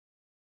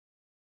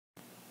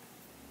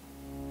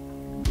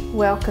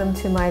Welcome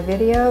to my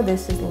video.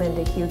 This is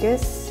Linda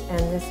Hughes,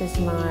 and this is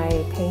my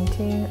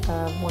painting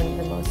of one of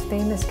the most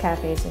famous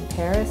cafes in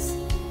Paris,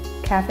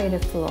 Café de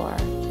Flore.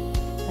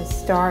 I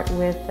start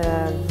with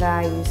a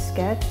value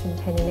sketch in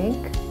pen and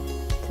ink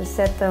to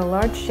set the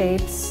large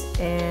shapes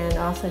and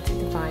also to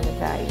define the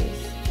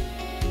values.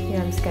 Here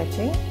I'm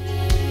sketching.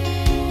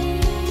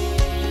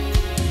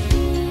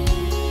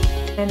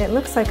 And it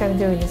looks like I'm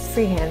doing this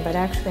freehand, but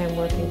actually I'm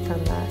working from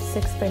a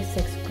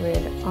 6x6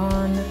 grid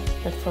on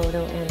the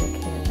photo and the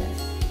canvas.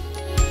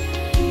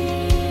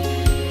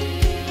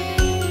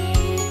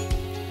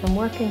 I'm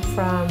working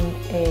from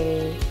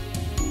a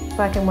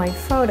black and white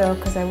photo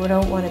because I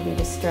don't want to be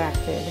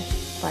distracted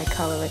by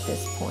color at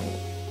this point.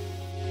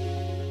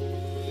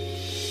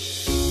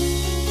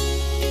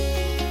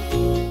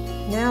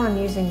 Now I'm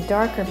using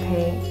darker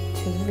paint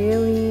to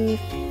really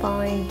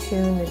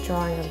fine-tune the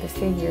drawing of the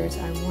figures.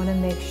 I want to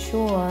make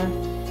sure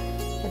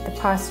that the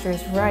posture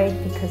is right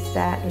because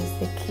that is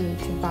the key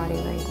to body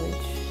language.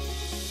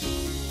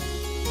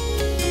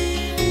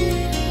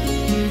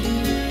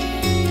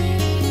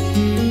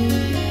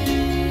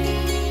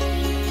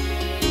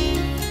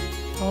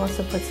 I'll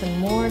also put some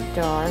more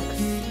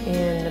darks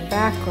in the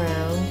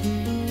background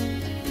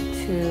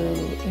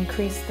to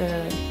increase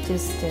the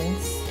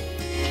distance.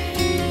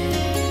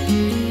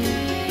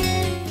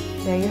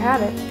 There you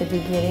have it, the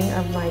beginning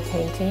of my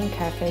painting,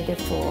 Café de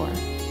Flore.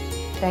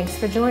 Thanks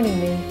for joining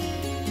me.